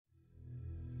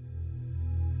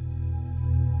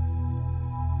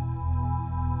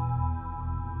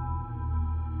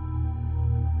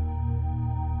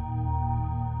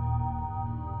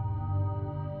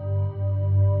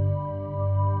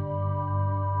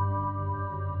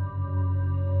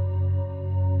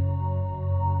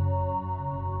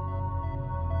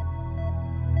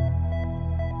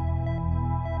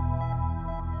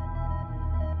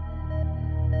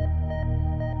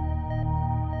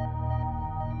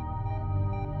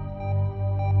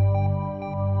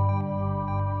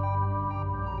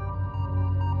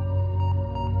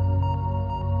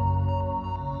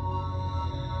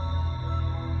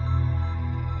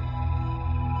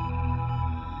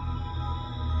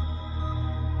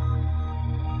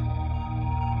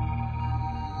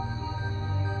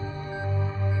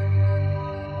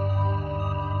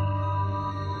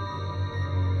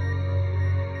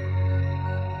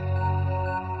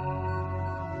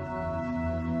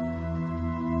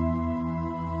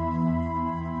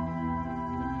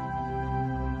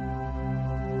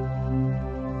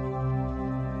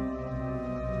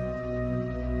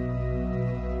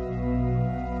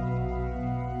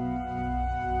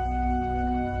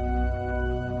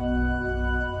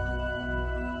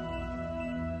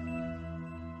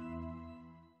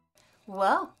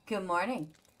Well, good morning.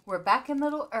 We're back in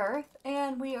Middle Earth,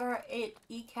 and we are at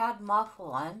Echad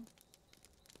Mothelen.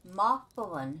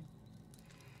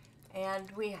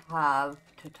 And we have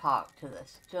to talk to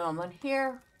this gentleman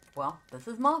here. Well, this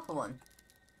is Mothelen.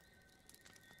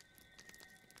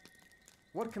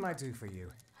 What can I do for you?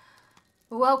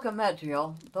 Welcome,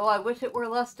 Edriel, though I wish it were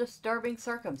less disturbing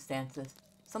circumstances.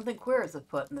 Something queer is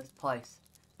afoot in this place,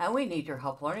 and we need your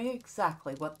help learning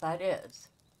exactly what that is.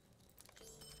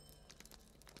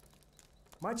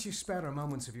 Might you spare a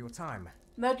moment of your time?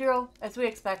 Medriel, as we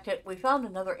expected, we found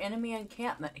another enemy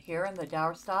encampment here in the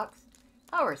Dower Stocks.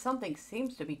 However, something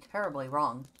seems to be terribly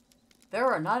wrong. There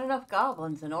are not enough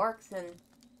goblins and orcs in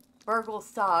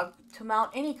Burgelstag to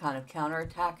mount any kind of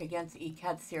counterattack against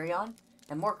Echad Sirion,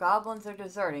 and more goblins are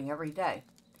deserting every day.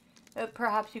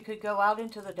 Perhaps you could go out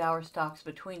into the Dower Stocks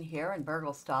between here and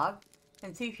Burgelstag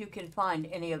and see if you can find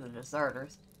any of the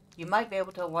deserters. You might be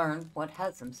able to learn what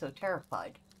has them so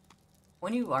terrified.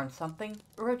 When you learn something,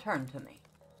 return to me.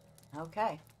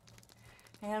 Okay.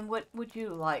 And what would you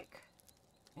like?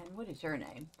 And what is your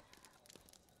name?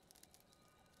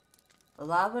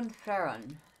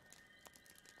 Lavanferon.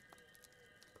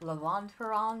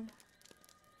 Lavanferon?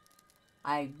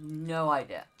 I have no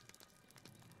idea.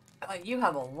 You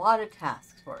have a lot of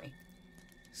tasks for me.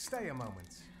 Stay a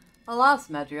moment. Alas,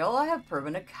 Medriel, I have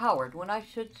proven a coward when I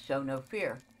should show no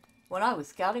fear. When I was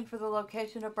scouting for the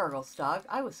location of Burgelstag,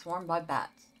 I was swarmed by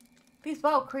bats. These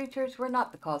vile creatures were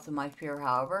not the cause of my fear,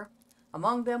 however.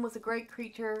 Among them was a great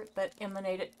creature that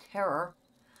emanated terror.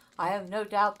 I have no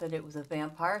doubt that it was a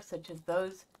vampire, such as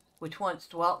those which once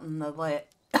dwelt in the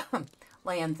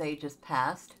lands ages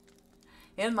past.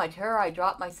 In my terror, I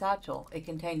dropped my satchel. It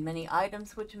contained many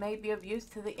items which may be of use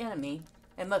to the enemy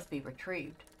and must be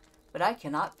retrieved. But I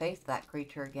cannot face that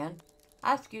creature again.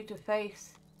 I ask you to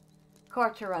face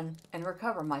Carteran and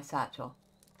recover my satchel.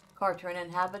 Carteran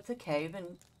inhabits a cave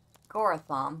in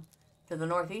Goratham, to the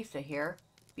northeast of here,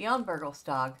 beyond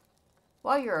Burgelstag.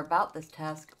 While you're about this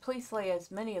task, please slay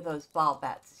as many of those vile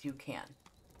bats as you can.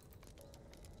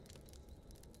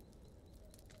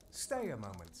 Stay a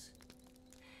moment.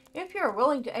 If you're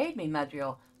willing to aid me,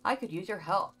 Medriel, I could use your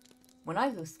help. When I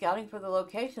was scouting for the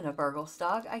location of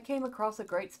Burgelstag, I came across a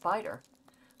great spider.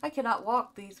 I cannot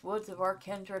walk these woods of our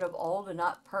kindred of old and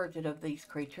not purge it of these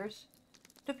creatures.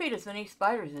 Defeat as many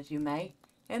spiders as you may,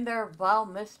 and their vile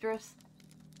mistress,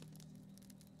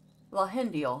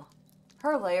 Lahindiel.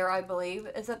 Her lair, I believe,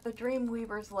 is at the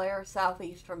Dreamweaver's lair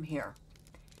southeast from here.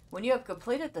 When you have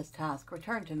completed this task,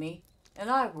 return to me,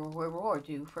 and I will reward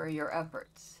you for your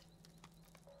efforts.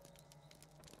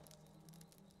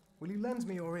 Will you lend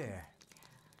me your ear?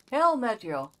 Hail,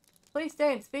 Medriel. Please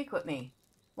stay and speak with me.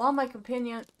 While my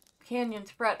companions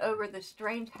fret over the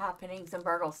strange happenings in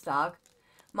Burgelstag,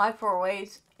 my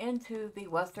forays into the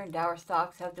western Dower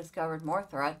Stocks have discovered more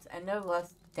threats, and no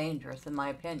less dangerous in my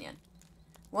opinion.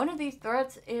 One of these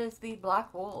threats is the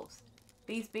black wolves.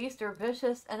 These beasts are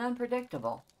vicious and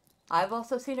unpredictable. I have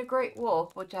also seen a great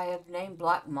wolf, which I have named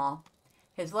Black Maw.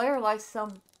 His lair lies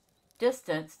some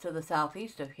distance to the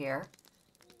southeast of here,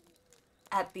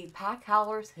 at the Pack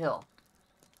Howler's Hill.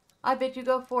 I bid you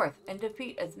go forth and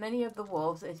defeat as many of the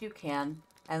wolves as you can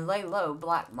and lay low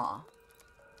Black Maw.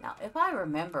 Now, if I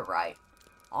remember right,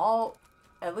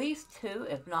 at least two,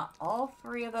 if not all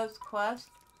three of those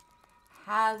quests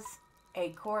has a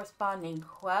corresponding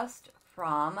quest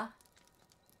from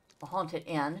the Haunted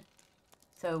Inn.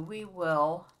 So we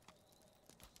will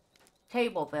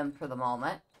table them for the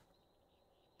moment.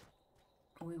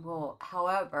 We will,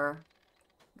 however,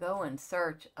 go in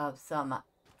search of some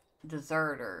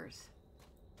deserters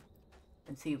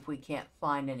and see if we can't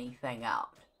find anything out.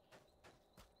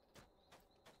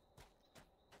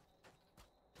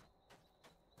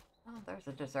 Oh, there's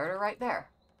a deserter right there.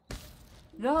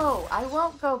 No, I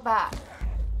won't go back.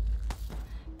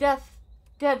 Dead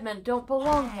men don't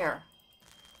belong here.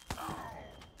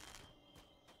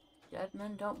 Dead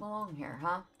men don't belong here,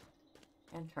 huh?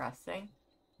 Interesting.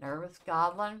 Nervous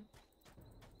goblin.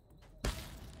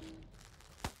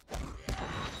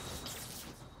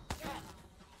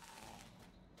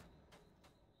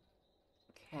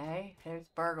 Okay, here's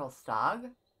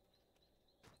Burgelstag.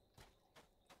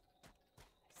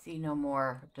 See no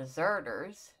more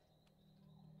deserters.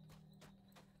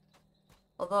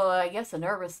 Although I guess a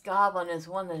nervous goblin is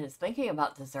one that is thinking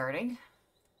about deserting.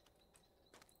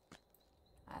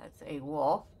 That's a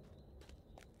wolf.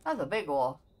 That's a big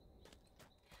wolf.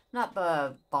 Not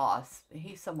the boss.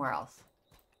 He's somewhere else.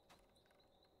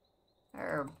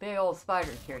 There are big old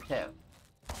spiders here too.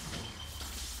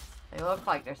 They look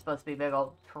like they're supposed to be big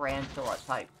old tarantula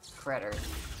type critters.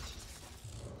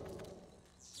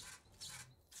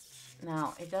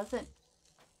 Now, it doesn't...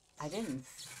 I didn't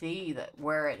see that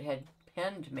where it had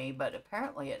pinned me, but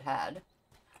apparently it had.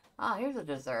 Ah, here's a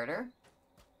deserter.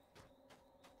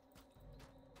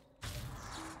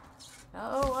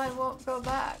 No, I won't go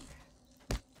back.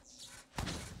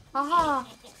 Aha!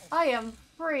 I am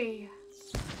free!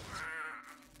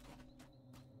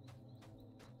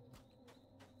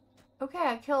 Okay,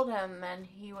 I killed him and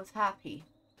he was happy.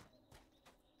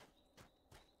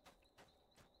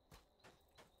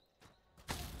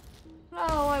 No,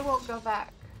 I won't go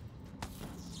back.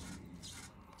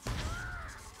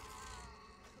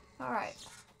 Alright.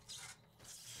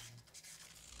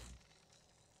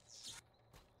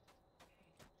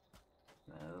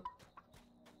 Move.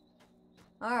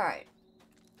 Alright.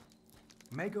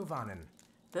 Megovanen.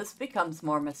 This becomes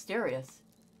more mysterious.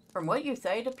 From what you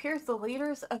say, it appears the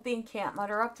leaders of the encampment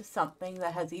are up to something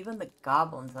that has even the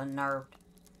goblins unnerved.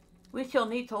 We shall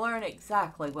need to learn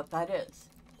exactly what that is.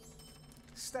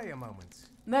 Stay a moment.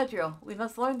 Medriel, we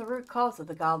must learn the root cause of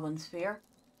the goblins' fear.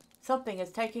 Something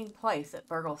is taking place at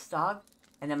Burgelstag,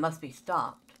 and it must be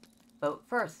stopped. But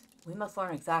first, we must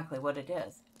learn exactly what it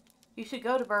is. You should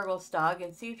go to Burgelstag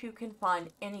and see if you can find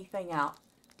anything out,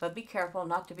 but be careful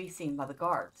not to be seen by the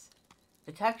guards.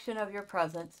 Detection of your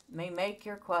presence may make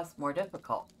your quest more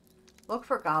difficult. Look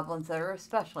for goblins that are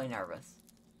especially nervous.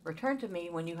 Return to me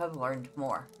when you have learned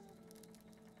more.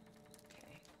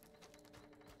 Okay.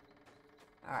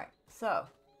 Alright, so...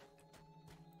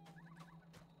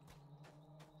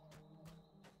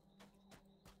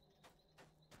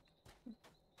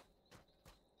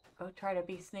 go try to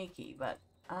be sneaky, but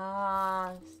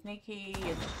sneaky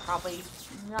is probably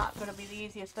not going to be the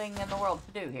easiest thing in the world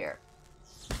to do here.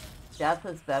 Death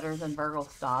is better than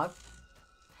Burgelstag.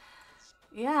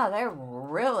 Yeah, they're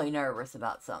really nervous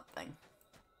about something.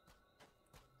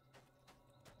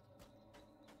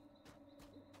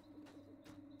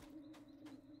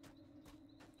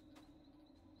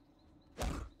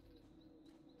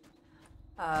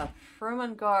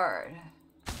 Frumengard.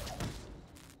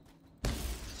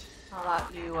 How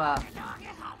about you,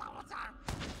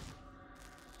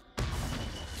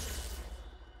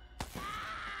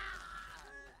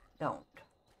 don't.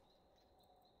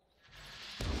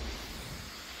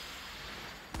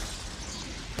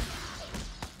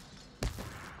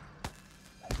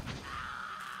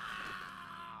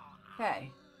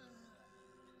 Okay.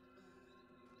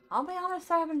 I'll be honest,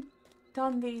 I haven't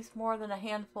done these more than a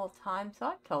handful of times, so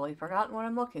I've totally forgotten what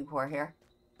I'm looking for here.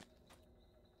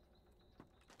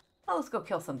 Oh, let's go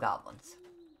kill some goblins.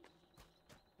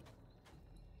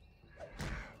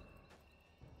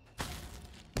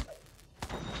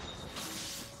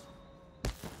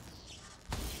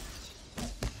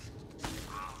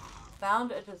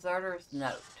 Found a deserter's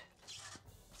note.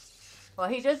 Well,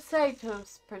 he did say to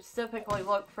specifically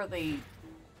look for the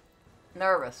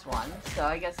nervous one, so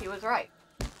I guess he was right.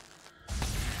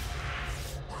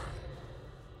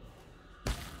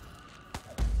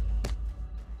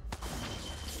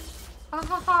 Ha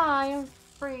ha ha, I am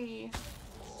free.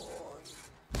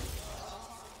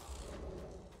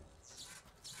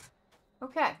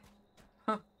 Okay.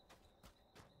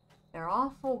 They're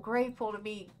awful grateful to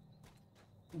be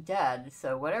dead,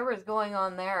 so whatever is going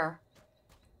on there,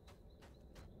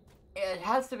 it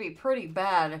has to be pretty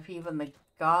bad if even the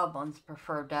goblins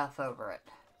prefer death over it.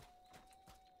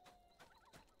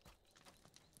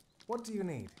 What do you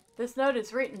need? This note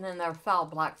is written in their foul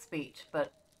black speech,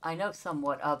 but I know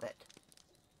somewhat of it.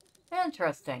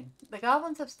 Interesting. The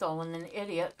goblins have stolen an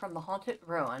idiot from the haunted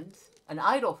ruins, an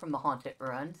idol from the haunted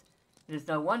ruins. It is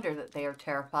no wonder that they are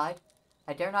terrified.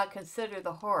 I dare not consider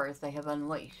the horrors they have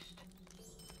unleashed.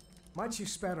 Might you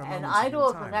spare a An moment idol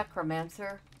of of your the time?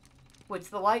 necromancer, which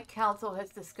the White Council has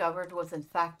discovered was in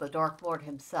fact the Dark Lord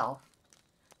himself.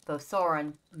 Though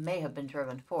Sauron may have been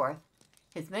driven forth,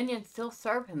 his minions still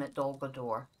serve him at Dol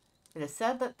Guldur. It is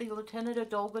said that the Lieutenant of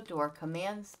Dol Guldur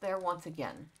commands there once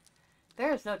again.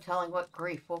 There is no telling what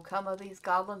grief will come of these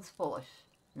goblins'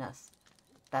 foolishness.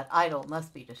 That idol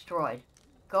must be destroyed.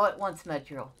 Go at once,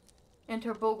 Medriel.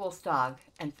 Enter Burgelstag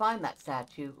and find that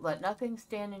statue. Let nothing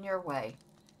stand in your way.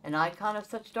 An icon of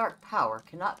such dark power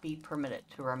cannot be permitted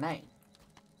to remain.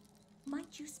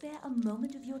 Might you spare a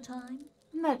moment of your time?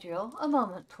 Medriel, a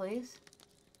moment, please.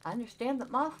 I understand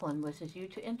that Mothelen wishes you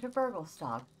to enter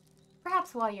Burgelstag.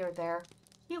 Perhaps while you're there,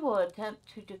 you will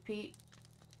attempt to defeat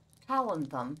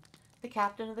Talontham, the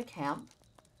captain of the camp.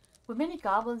 With many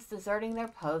goblins deserting their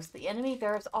post, the enemy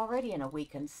there is already in a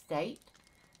weakened state.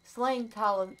 Slaying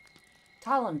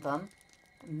Talontham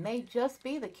may just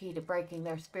be the key to breaking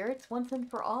their spirits once and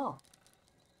for all.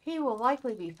 He will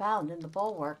likely be found in the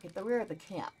bulwark at the rear of the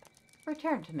camp.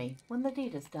 Return to me when the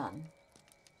deed is done.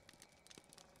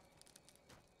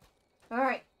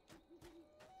 Alright.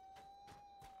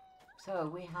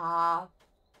 So we have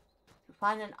to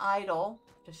find an idol,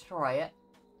 destroy it,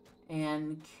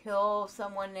 and kill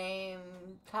someone named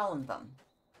Talenthum.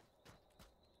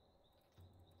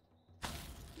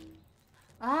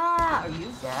 Ah, are you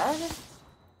dead?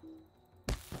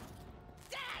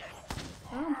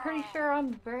 I'm pretty sure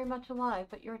I'm very much alive,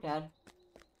 but you're dead.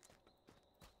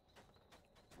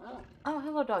 Oh,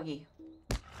 hello, doggy.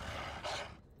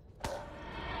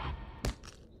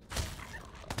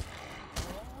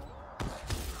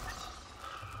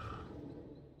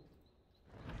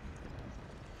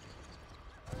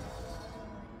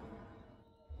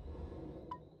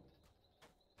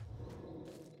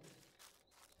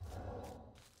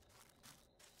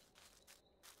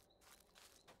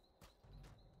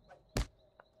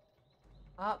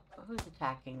 Oh, who's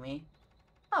attacking me?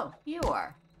 Oh, you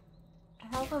are.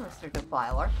 Hello, Mr.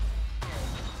 Defiler.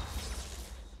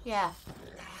 Yeah,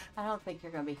 I don't think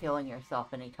you're going to be healing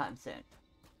yourself anytime soon.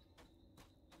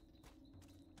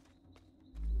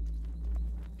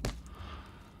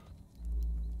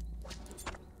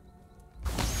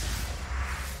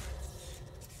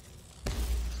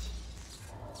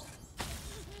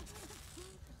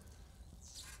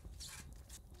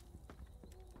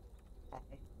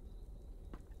 Okay.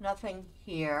 Nothing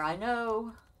here. I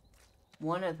know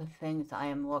one of the things I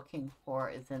am looking for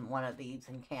is in one of these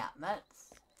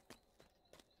encampments.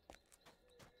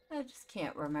 I just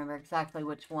can't remember exactly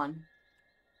which one.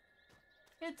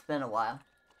 It's been a while.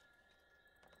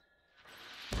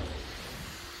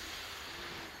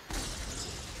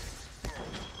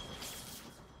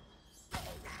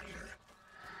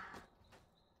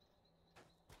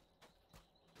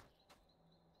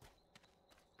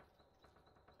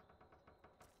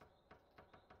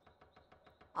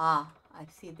 Ah, I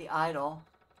see the idol.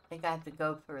 I think I have to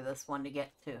go through this one to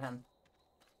get to him.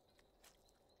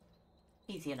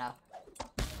 Easy enough.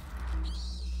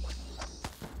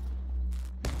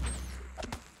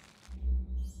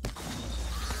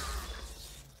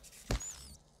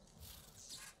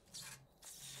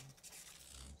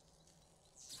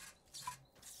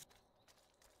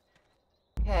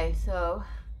 Okay, so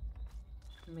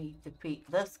let me defeat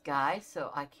this guy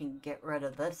so I can get rid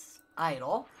of this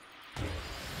idol.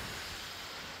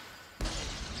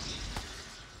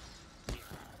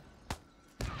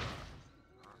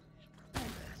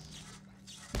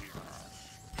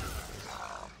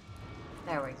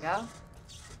 There we go.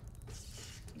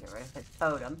 Get rid of his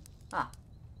totem. Ah.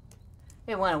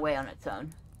 It went away on its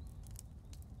own.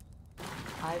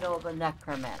 Idol of the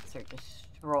Necromancer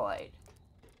destroyed.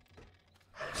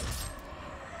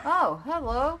 Oh,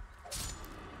 hello.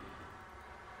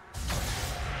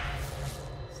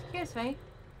 Excuse me.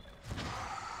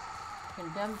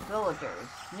 Condemned villagers.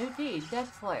 New deed. Dead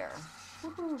Slayer.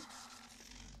 Woohoo.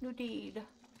 New deed.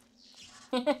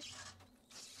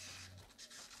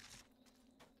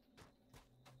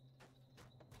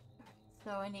 So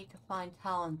I need to find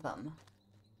Talenthum.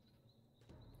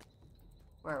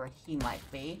 Wherever he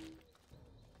might be.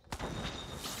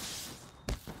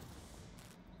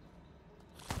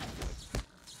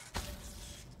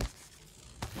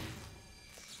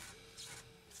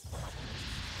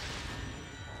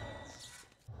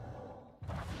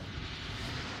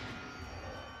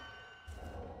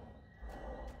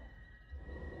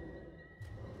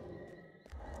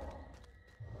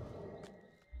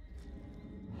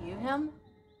 You him?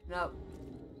 Nope.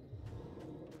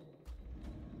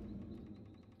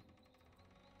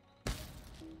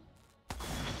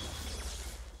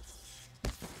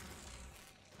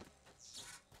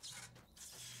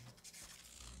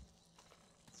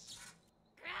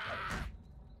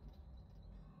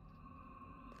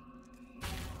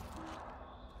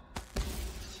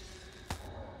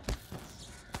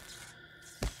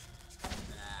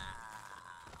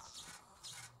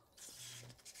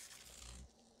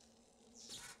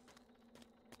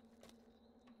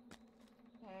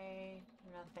 Okay,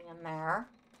 nothing in there.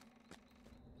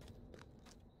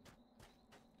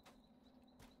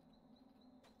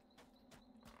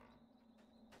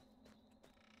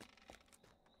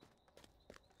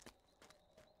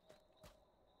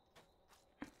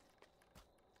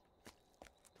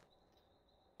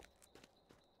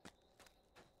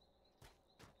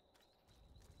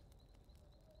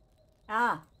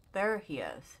 Ah, there he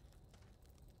is.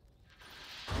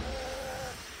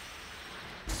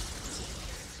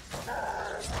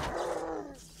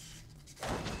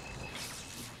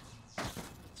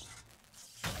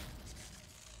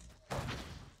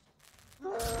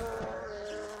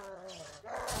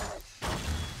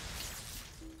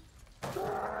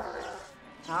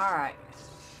 Alright.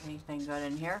 Anything good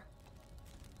in here?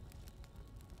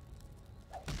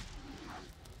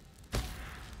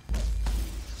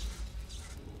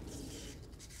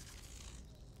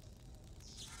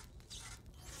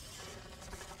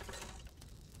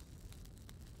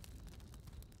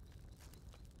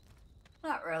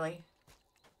 not really.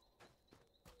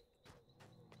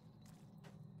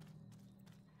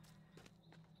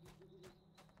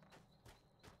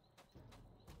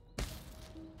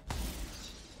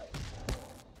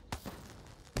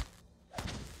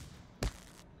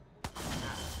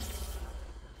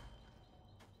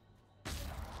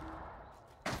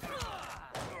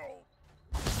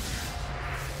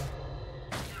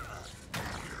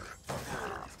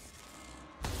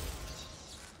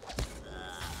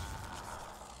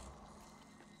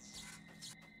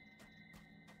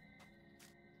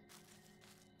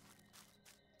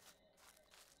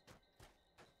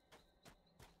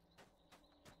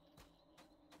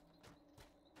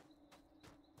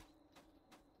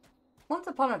 Once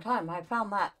upon a time, I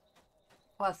found that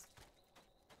quest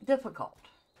difficult.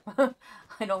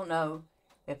 I don't know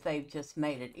if they've just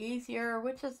made it easier,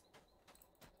 which is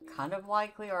kind of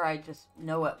likely, or I just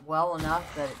know it well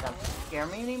enough that it doesn't scare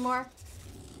me anymore.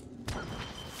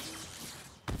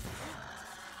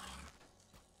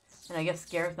 And I guess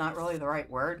scare is not really the right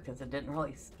word, because it didn't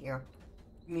really scare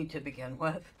me to begin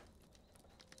with.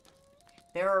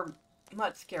 There are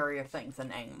much scarier things than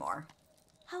Angmar.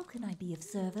 How can I be of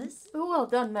service? Oh, well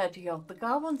done, Medriel. The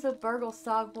goblins of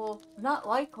Burgelstag will not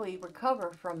likely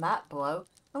recover from that blow,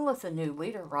 unless a new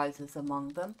leader rises among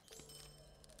them.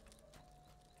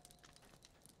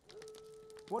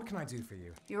 What can I do for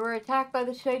you? You were attacked by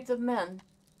the Shades of Men.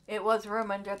 It was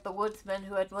rumored that the woodsmen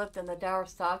who had lived in the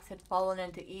Dowerstocks had fallen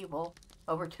into evil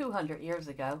over 200 years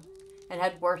ago, and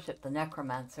had worshipped the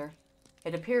necromancer.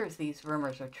 It appears these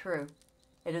rumors are true.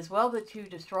 It is well that you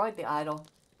destroyed the idol,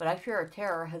 but I fear a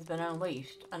terror has been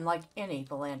unleashed, unlike any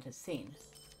the land has seen.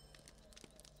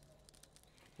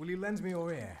 Will you lend me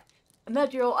your ear?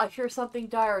 Medriel, I fear something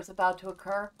dire is about to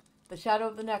occur. The shadow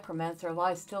of the necromancer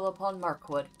lies still upon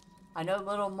Mirkwood. I know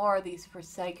little more of these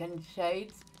forsaken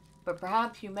shades, but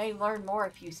perhaps you may learn more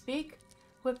if you speak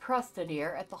with Trusted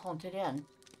Ear at the Haunted Inn.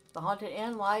 The Haunted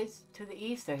Inn lies to the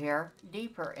east of here,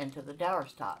 deeper into the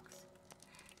Dowerstocks.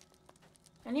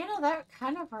 And you know, that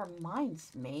kind of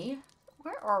reminds me,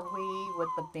 where are we with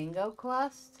the bingo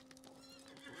quest?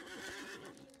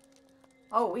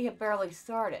 Oh, we have barely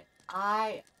started.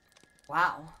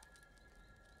 Wow.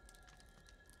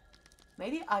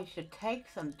 Maybe I should take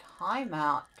some time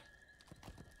out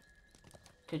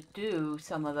to do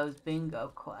some of those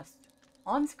bingo quests.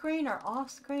 On screen or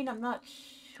off screen, I'm not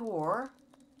sure.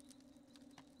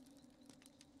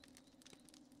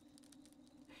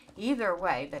 Either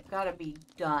way, they've got to be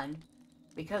done,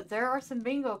 because there are some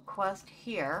bingo quests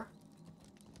here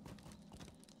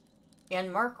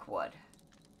in Mirkwood.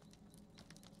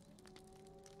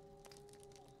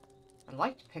 I'd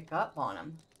like to pick up on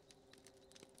them.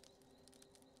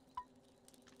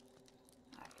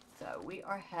 Alright, so we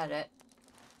are headed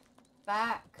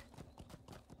back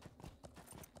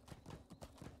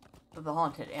to the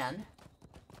Haunted Inn.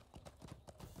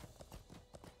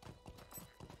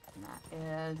 And that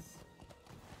is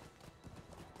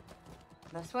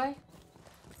this way?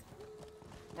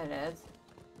 It is.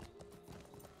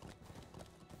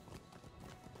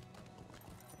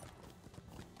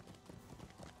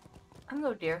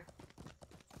 Hello, dear.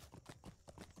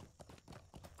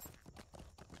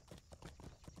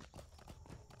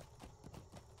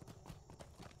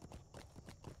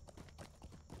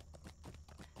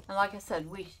 And like I said,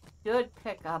 we should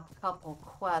pick up a couple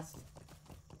quests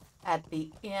at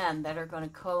the end that are going to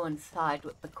coincide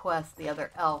with the quest the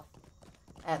other elf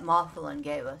at Mothelen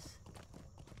gave us.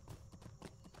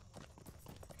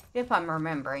 If I'm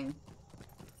remembering.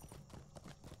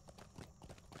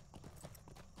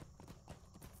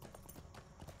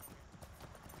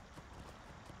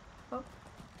 Oh,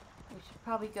 we should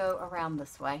probably go around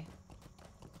this way.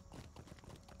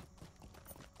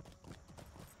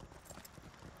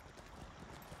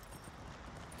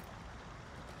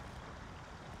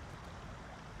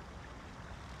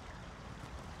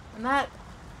 And that,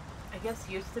 I guess,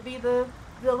 used to be the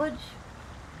village.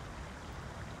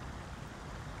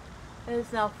 It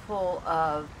is now full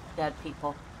of dead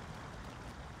people.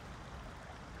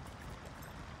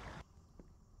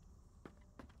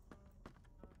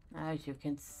 As you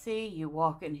can see, you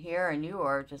walk in here and you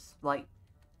are just like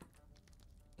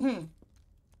hit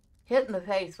in the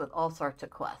face with all sorts of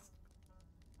quests.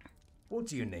 What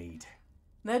do you need?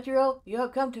 Medriel, you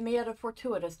have come to me at a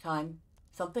fortuitous time.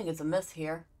 Something is amiss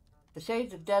here. The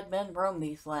shades of dead men roam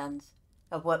these lands.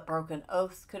 Of what broken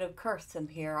oaths could have cursed them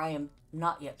here, I am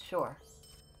not yet sure.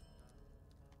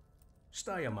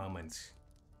 Stay a moment.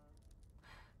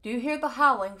 Do you hear the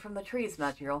howling from the trees,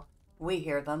 Medriel? We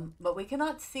hear them, but we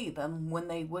cannot see them when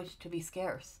they wish to be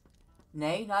scarce.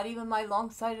 Nay, not even my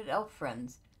long-sighted elf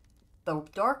friends. The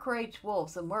dark rage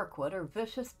wolves of Mirkwood are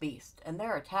vicious beasts, and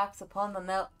their attacks upon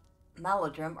the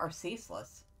Maladrim are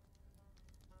ceaseless.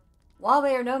 While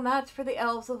they are no match for the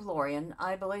elves of Lorien,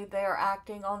 I believe they are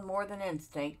acting on more than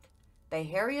instinct. They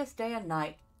harry us day and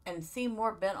night, and seem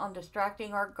more bent on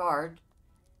distracting our guard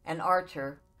and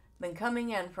archer than coming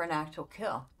in for an actual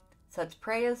kill. Such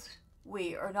prey as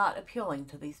we are not appealing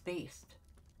to these beasts.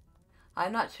 I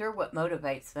am not sure what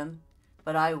motivates them,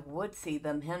 but I would see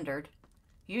them hindered.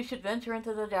 You should venture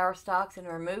into the dower stocks and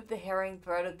remove the harrying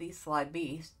threat of these sly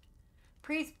beasts.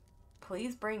 Please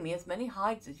bring me as many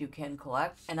hides as you can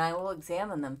collect, and I will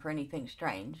examine them for anything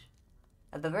strange.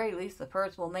 At the very least, the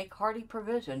furs will make hearty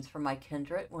provisions for my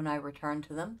kindred when I return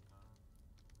to them.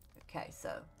 Okay,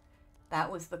 so that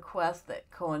was the quest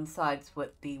that coincides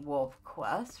with the wolf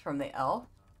quest from the elf.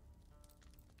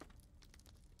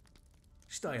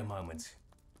 Stay a moment.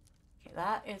 Okay,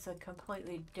 that is a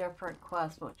completely different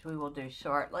quest, which we will do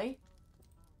shortly.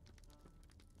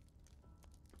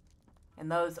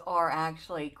 And those are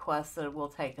actually quests that will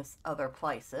take us other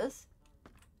places.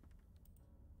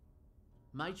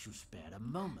 Might you spare a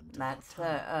moment? That's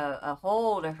a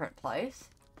whole different place.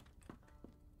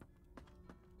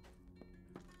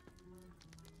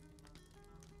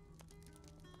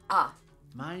 Ah.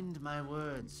 Mind my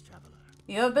words, traveler.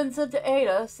 You have been sent to aid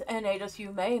us, and aid us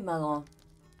you may, Melon.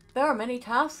 There are many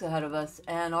tasks ahead of us,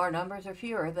 and our numbers are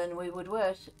fewer than we would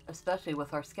wish, especially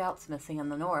with our scouts missing in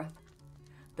the north.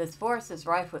 This forest is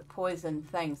rife with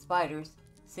poison-fanged spiders,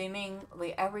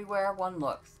 seemingly everywhere one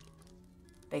looks.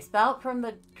 They spout from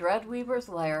the Dreadweaver's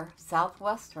lair,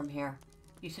 southwest from here.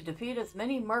 You should defeat as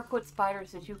many Mirkwood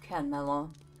spiders as you can,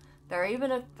 Melon. They are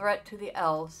even a threat to the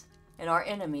elves and our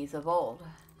enemies of old.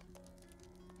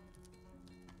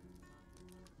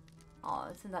 Aw,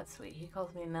 isn't that sweet? He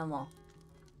calls me Melon.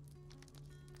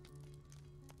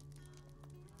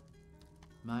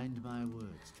 Mind my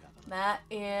words, traveler. That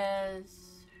is...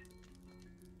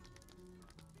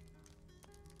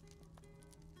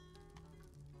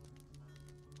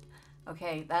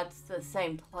 Okay, that's the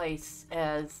same place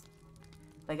as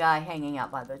the guy hanging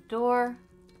out by the door.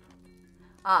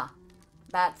 Ah,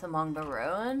 that's among the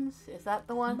ruins. Is that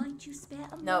the one? Might you spare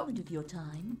a Nope. moment of your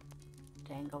time?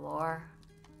 Dangalore.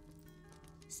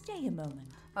 Stay a moment.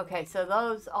 Okay, so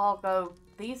those all go,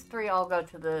 these three all go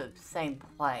to the same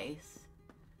place.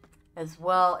 As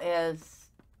well as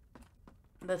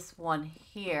this one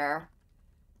here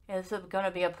is going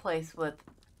to be a place with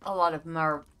a lot of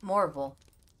Morval.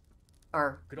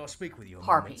 Or Could I speak with you a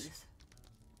harpies. moment?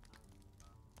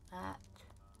 That.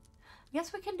 I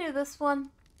guess we can do this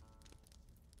one.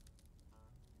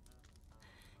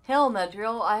 Hail,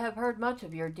 Medriel, I have heard much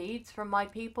of your deeds from my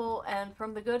people and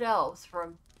from the good elves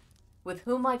with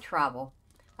whom I travel.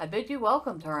 I bid you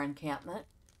welcome to our encampment.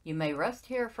 You may rest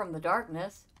here from the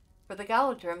darkness, for the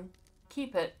Galadrim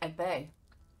keep it at bay.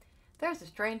 There's a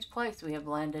strange place we have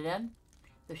landed in.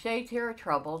 The shades here are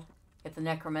troubled. If the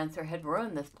necromancer had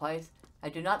ruined this place, I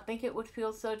do not think it would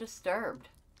feel so disturbed.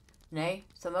 Nay,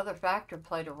 some other factor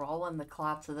played a role in the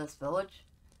collapse of this village.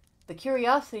 The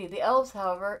curiosity of the elves,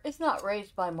 however, is not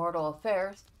raised by mortal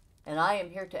affairs, and I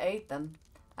am here to aid them.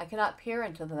 I cannot peer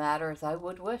into the matter as I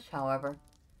would wish, however.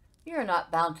 You are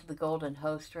not bound to the Golden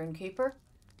Host, Runekeeper.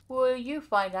 Will you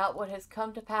find out what has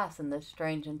come to pass in this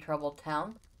strange and troubled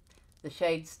town? The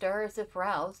shades stir as if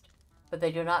roused, but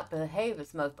they do not behave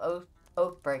as most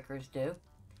oath-breakers do.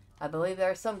 I believe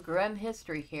there is some grim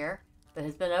history here that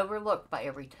has been overlooked by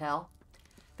every tale.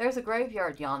 There's a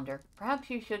graveyard yonder. Perhaps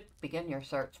you should begin your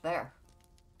search there.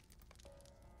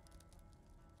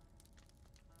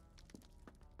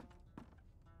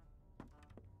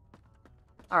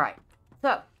 Alright,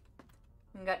 so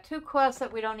we've got two quests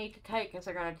that we don't need to take because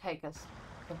they're going to take us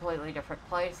completely different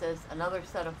places. Another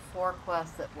set of 4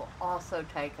 quests that will also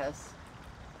take us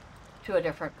to a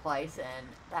different place, and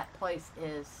that place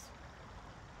is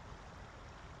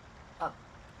up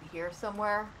here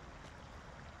somewhere.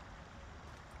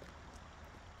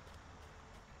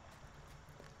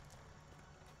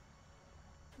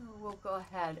 We'll go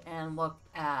ahead and look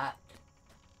at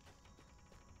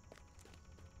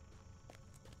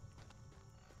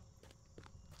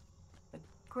the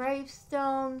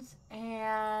gravestones,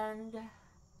 and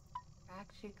we're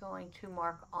actually going to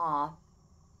mark off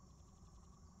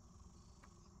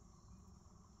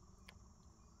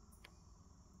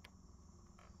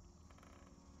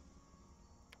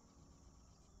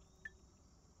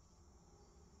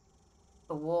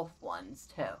the wolf ones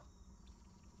too.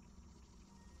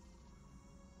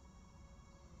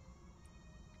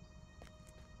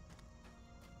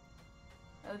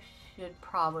 Those should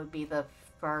probably be the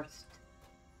first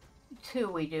 2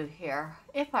 we do here,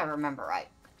 if I remember right.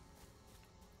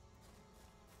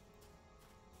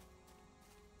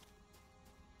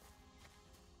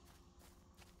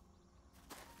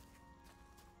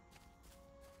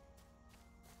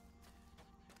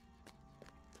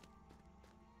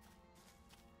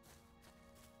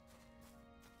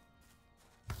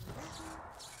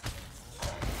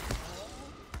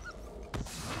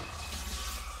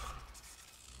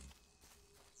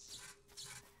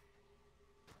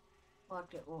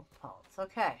 Looked at wolf pelts.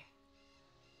 Okay.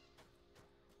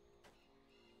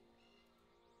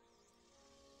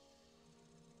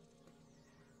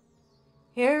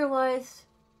 Here lies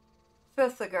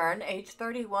Fithagern, age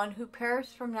 31, who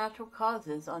perished from natural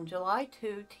causes on July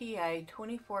 2, TA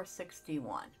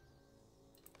 2461.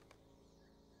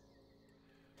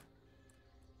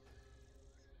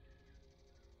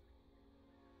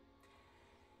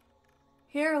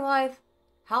 Here lies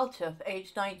Halchif,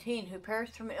 age 19, who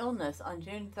perished from illness on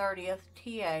June 30th,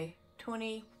 TA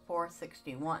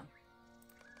 2461.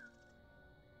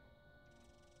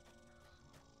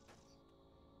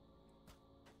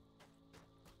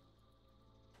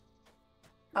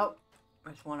 Oh,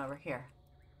 there's one over here.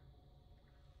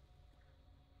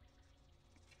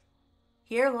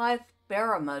 Here lies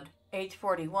Baramud, age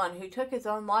 41, who took his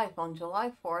own life on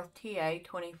July 4th, TA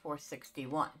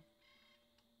 2461.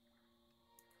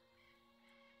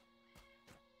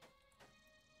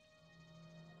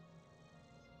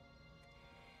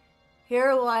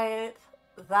 Here lies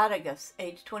Vadagus,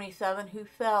 age 27, who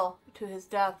fell to his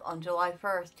death on July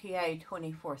 1st, TA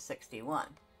 2461.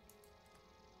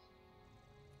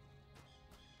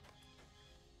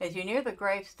 As you near the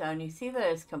gravestone, you see that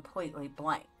it's completely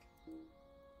blank.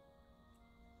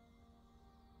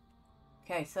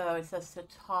 Okay, so it says to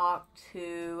talk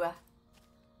to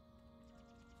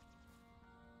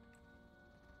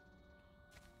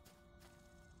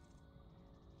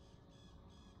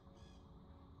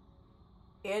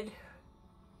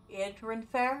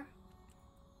Idrinfair?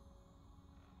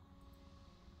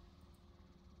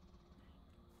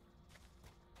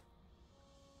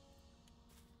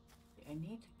 I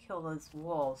need to kill those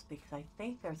wolves because I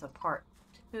think there's a part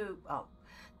 2. Oh,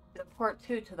 the part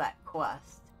 2 to that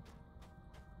quest.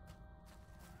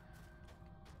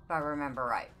 If I remember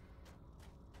right.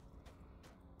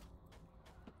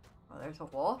 Oh, there's a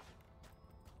wolf.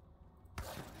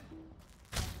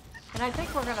 And I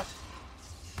think we're gonna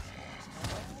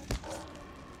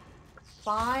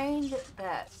find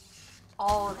that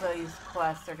all of these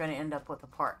quests are gonna end up with a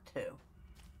part 2.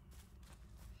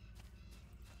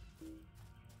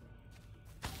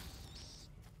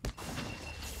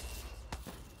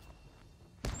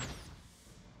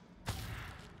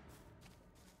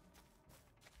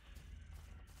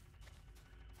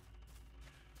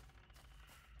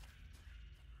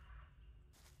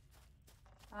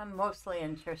 I'm mostly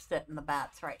interested in the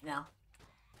bats right now.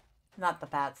 Not the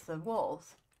bats, the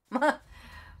wolves.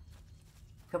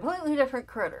 Completely different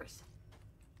critters.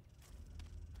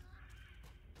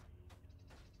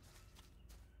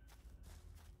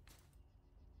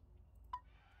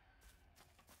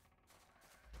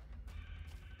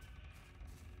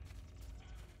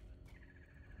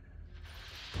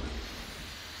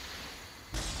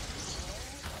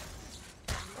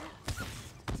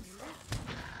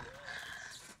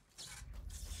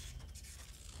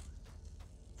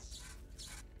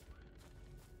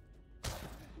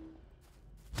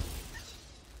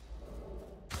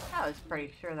 I was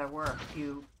pretty sure there were a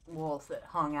few wolves that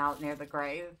hung out near the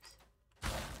graves. I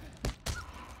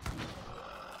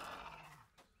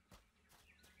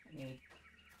need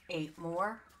 8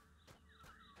 more.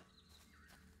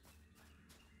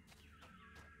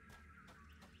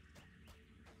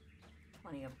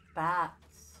 Plenty of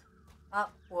bats. Oh,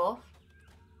 wolf.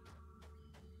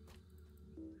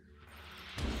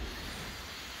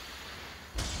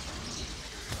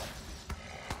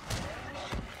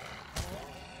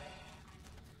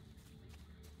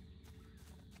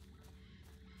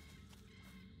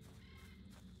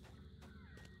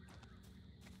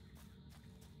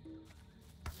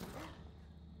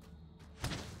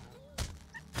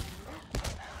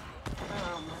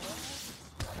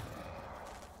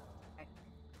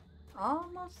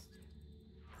 Almost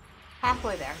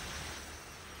halfway there.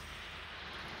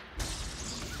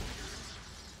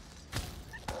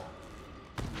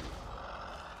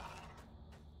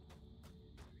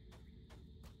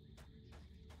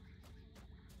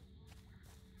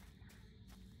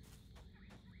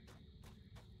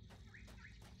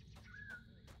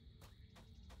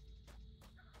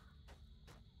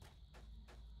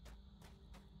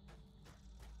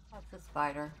 That's a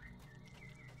spider.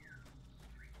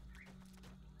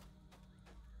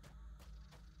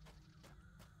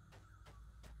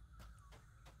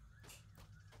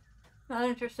 Not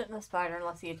interested in the spider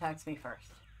unless he attacks me first.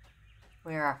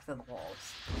 We are after the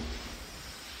wolves.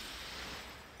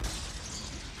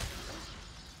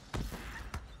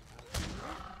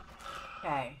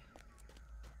 Okay.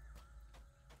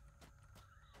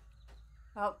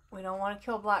 Oh, we don't want to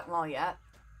kill Blackmaw yet.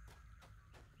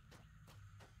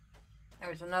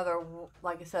 There's another,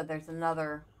 like I said, there's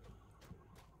another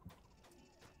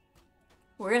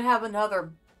We're gonna have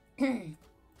another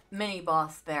mini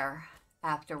boss there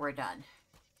after we're done.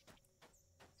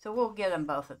 So we'll get them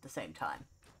both at the same time.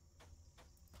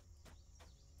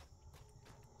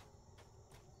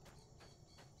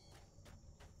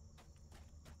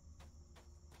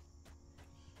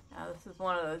 Now this is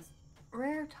one of those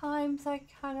rare times I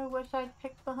kind of wish I'd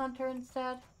picked the hunter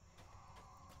instead.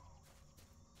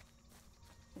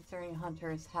 Considering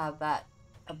hunters have that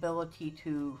ability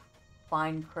to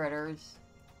find critters.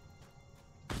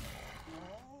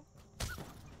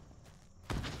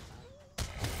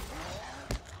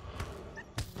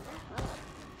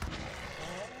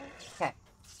 Okay.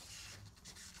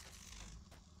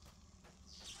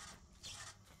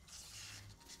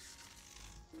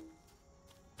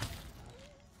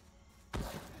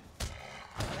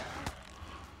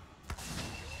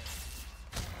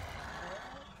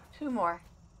 Two more.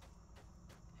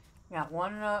 Got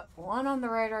one on the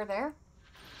radar there.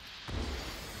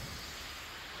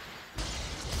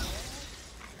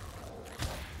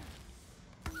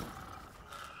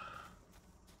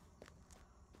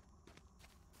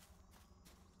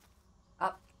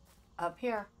 Up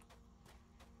here.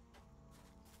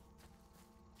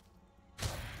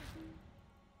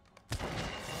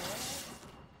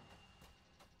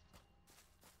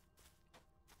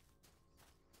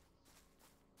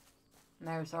 And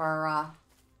there's our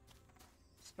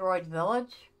destroyed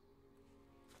village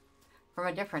from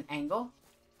a different angle.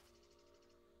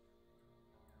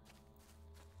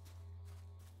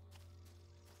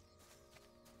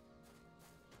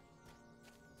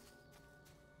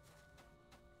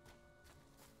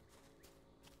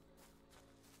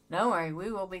 Don't worry,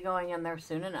 we will be going in there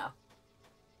soon enough.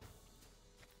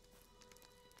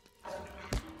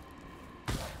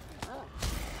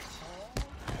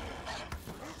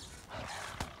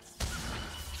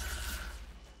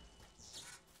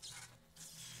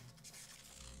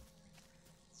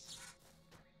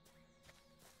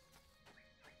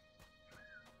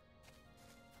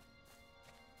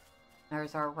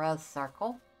 There's our res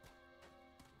circle.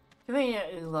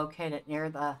 Conveniently located near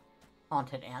the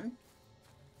haunted inn.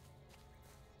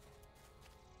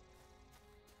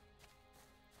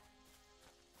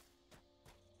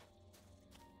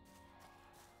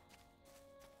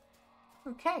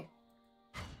 Okay,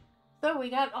 so we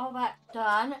got all that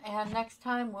done, and next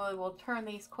time we will turn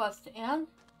these quests in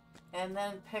and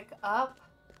then pick up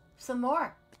some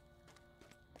more.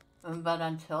 But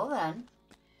until then,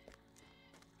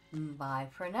 bye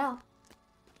for now.